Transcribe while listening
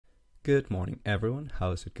Good morning everyone,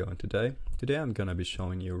 how's it going today? Today I'm gonna be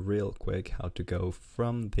showing you real quick how to go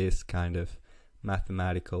from this kind of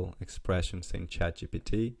mathematical expressions in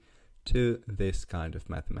ChatGPT to this kind of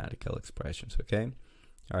mathematical expressions, okay?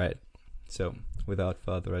 Alright, so without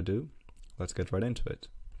further ado, let's get right into it.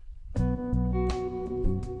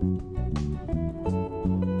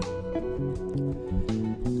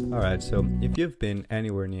 Alright, so if you've been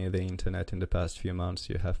anywhere near the internet in the past few months,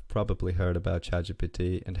 you have probably heard about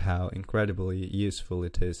ChatGPT and how incredibly useful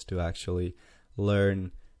it is to actually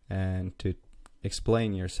learn and to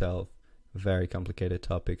explain yourself very complicated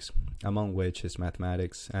topics, among which is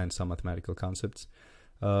mathematics and some mathematical concepts.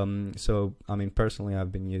 So, I mean, personally,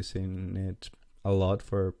 I've been using it a lot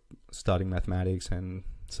for studying mathematics and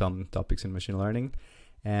some topics in machine learning,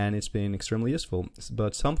 and it's been extremely useful.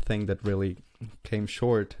 But something that really came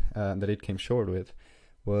short, with,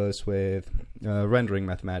 was with rendering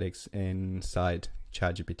mathematics inside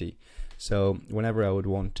ChatGPT. So whenever I would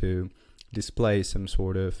want to display some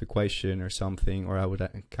sort of equation or something, or I would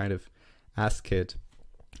kind of ask it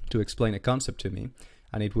to explain a concept to me,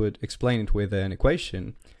 and it would explain it with an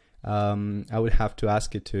equation, I would have to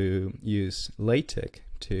ask it to use Latex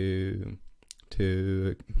to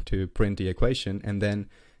print the equation, and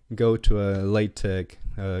then go to a Latex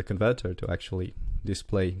converter to actually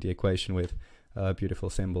display the equation with beautiful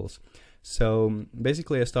symbols. So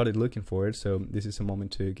basically I started looking for it, so this is a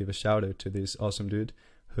moment to give a shout out to this awesome dude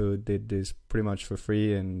who did this pretty much for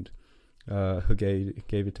free and who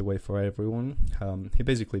gave it away for everyone. He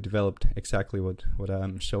basically developed exactly what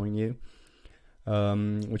I'm showing you,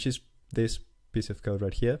 which is this piece of code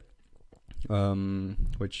right here,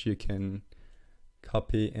 which you can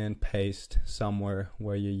copy and paste somewhere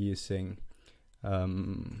where you're using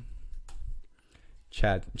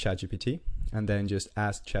ChatGPT, and then just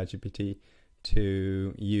ask ChatGPT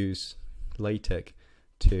to use Latex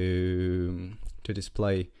to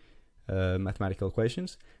display mathematical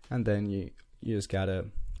equations, and then you just gotta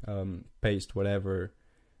paste whatever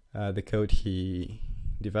the code he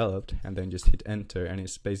developed, and then just hit enter, and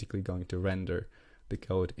it's basically going to render the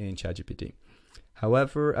code in ChatGPT.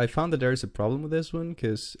 However, I found that there is a problem with this one,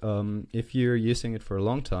 because if you're using it for a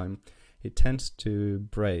long time, it tends to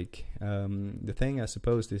break. The thing, I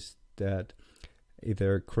suppose, is that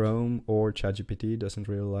either Chrome or ChatGPT doesn't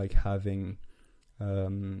really like having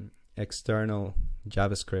external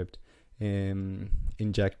JavaScript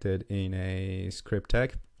injected in a script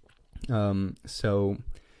tag. So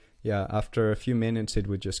yeah, after a few minutes it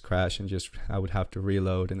would just crash, and I would have to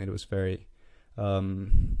reload, and it was very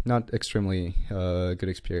not extremely good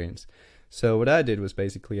experience. So what I did was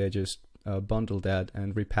basically I just bundled that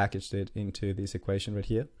and repackaged it into this equation right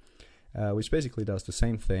here, which basically does the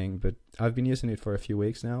same thing, but I've been using it for a few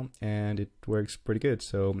weeks now and it works pretty good.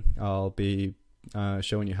 So I'll be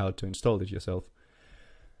showing you how to install it yourself.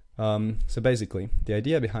 So basically the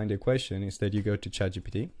idea behind the equation is that you go to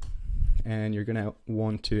ChatGPT and you're gonna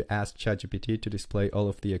want to ask ChatGPT to display all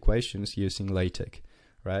of the equations using Latex,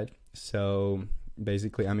 right? So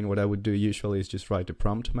basically, I mean, what I would do usually is just write a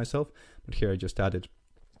prompt myself, but here I just added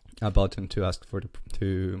a button to ask for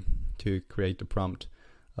to create the prompt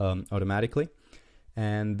automatically,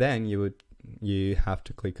 and then you have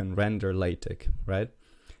to click on render Latex, right?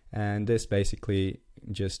 And this basically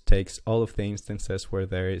just takes all of the instances where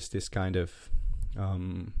there is this kind of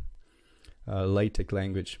Latex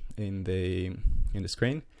language in the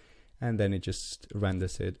screen, and then it just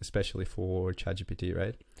renders it, especially for ChatGPT,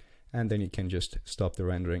 right? And then you can just stop the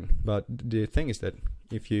rendering. But the thing is that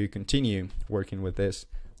if you continue working with this,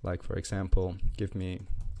 like for example, give me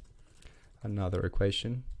another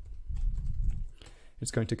equation, it's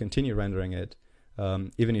going to continue rendering it,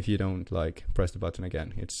 even if you don't like press the button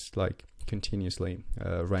again. It's like continuously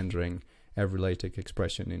rendering every Latex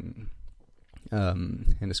expression in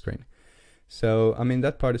the screen. So I mean,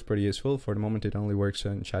 that part is pretty useful. For the moment it only works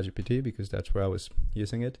on ChatGPT because that's where I was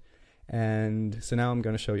using it. And so now I'm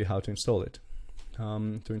going to show you how to install it.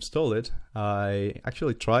 To install it, I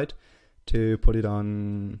actually tried to put it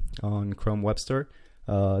on Chrome Web Store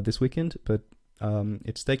this weekend, but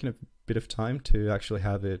it's taken a bit of time to actually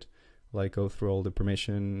have it like go through all the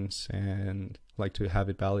permissions and like to have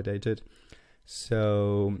it validated.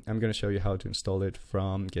 So I'm going to show you how to install it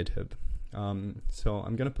from GitHub. So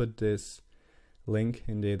I'm going to put this link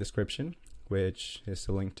in the description, which is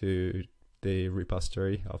a link to the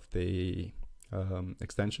repository of the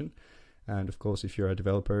extension. And of course, if you're a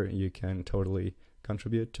developer, you can totally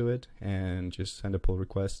contribute to it and just send a pull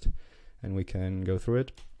request and we can go through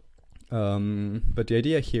it. But the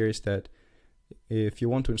idea here is that if you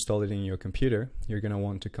want to install it in your computer, you're going to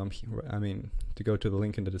want to come here, to go to the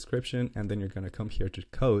link in the description, and then you're going to come here to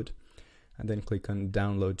code, and then click on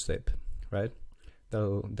download zip, right?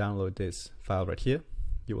 That'll download this file right here.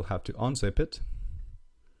 You will have to unzip it,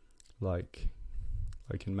 like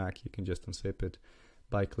in Mac, you can just unzip it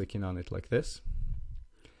by clicking on it like this.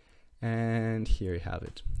 And here you have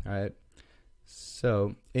it. All right.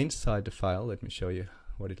 So inside the file, let me show you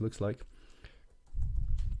what it looks like.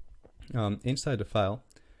 Inside the file,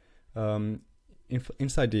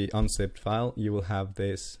 inside the unzipped file, you will have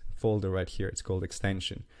this folder right here. It's called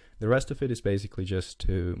extension. The rest of it is basically just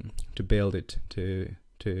to build it to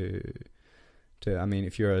I mean,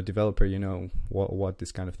 if you're a developer, you know what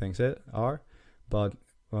these kind of things are. But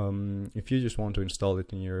if you just want to install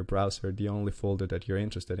it in your browser, the only folder that you're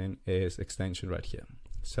interested in is extension right here.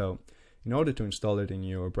 So in order to install it in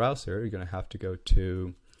your browser, you're going to have to go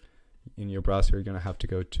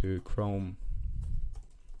to Chrome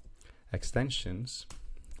extensions,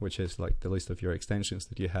 which is like the list of your extensions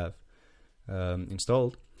that you have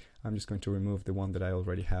installed. I'm just going to remove the one that I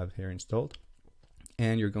already have here installed.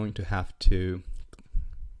 And you're going to have to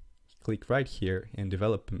click right here in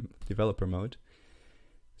developer mode,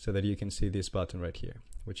 so that you can see this button right here,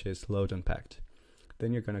 which is load unpacked.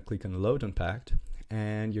 Then you're going to click on load unpacked,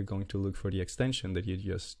 and you're going to look for the extension that you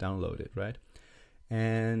just downloaded, right?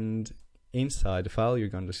 And inside the file, you're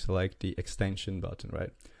going to select the extension button,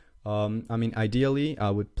 right? I mean, ideally, I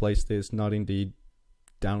would place this not in the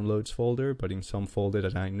downloads folder, but in some folder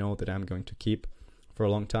that I know that I'm going to keep for a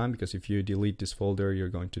long time, because if you delete this folder, you're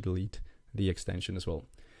going to delete the extension as well.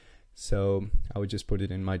 So I would just put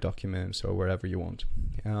it in my documents or wherever you want.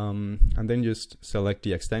 And then just select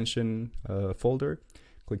the extension folder,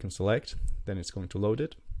 click on select, then it's going to load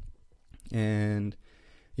it. And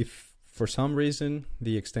if for some reason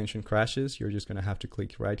the extension crashes, you're just going to have to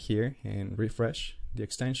click right here and refresh the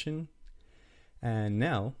extension. And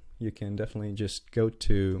now you can definitely just go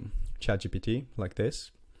to ChatGPT like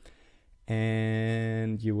this,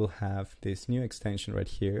 and you will have this new extension right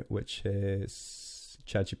here, which is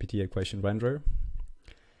ChatGPT equation renderer.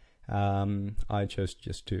 I chose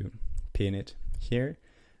just to pin it here,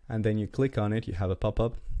 and then you click on it, you have a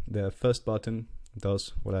pop-up. The first button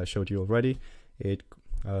does what I showed you already. It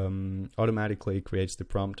automatically creates the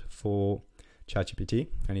prompt for ChatGPT,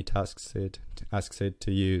 and it asks it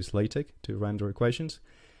to use Latex to render equations.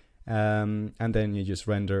 And then you just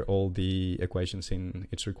render all the equations in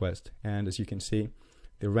its request. And as you can see,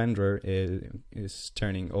 the renderer is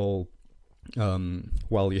turning all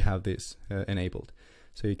while you have this enabled.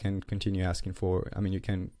 So you can continue asking for, I mean, you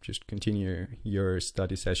can just continue your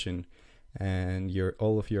study session, and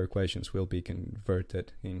all of your equations will be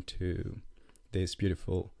converted into this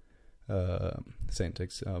beautiful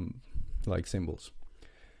syntax like symbols.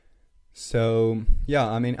 So yeah,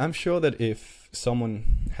 I mean, I'm sure that if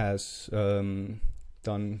someone has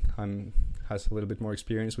has a little bit more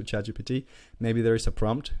experience with ChatGPT, maybe there is a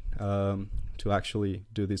prompt to actually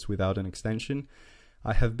do this without an extension.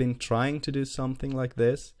 I have been trying to do something like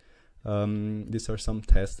this. These are some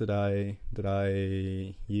tests that I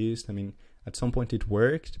used. I mean, at some point it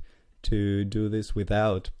worked to do this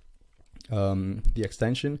without the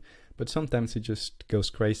extension, but sometimes it just goes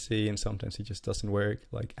crazy, and sometimes it just doesn't work.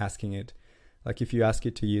 Like asking it, like if you ask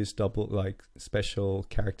it to use like special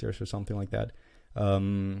characters or something like that,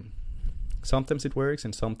 sometimes it works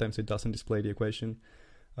and sometimes it doesn't display the equation.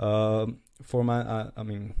 For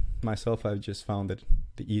myself, I've just found that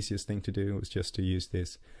the easiest thing to do was just to use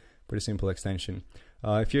this pretty simple extension.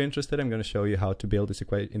 If you're interested, I'm going to show you how to build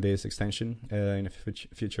this extension in a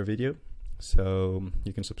future video, so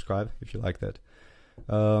you can subscribe if you like that.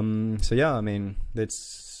 So yeah, I mean,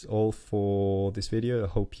 that's all for this video. I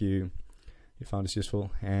hope you found this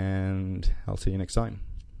useful, and I'll see you next time.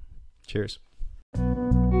 Cheers.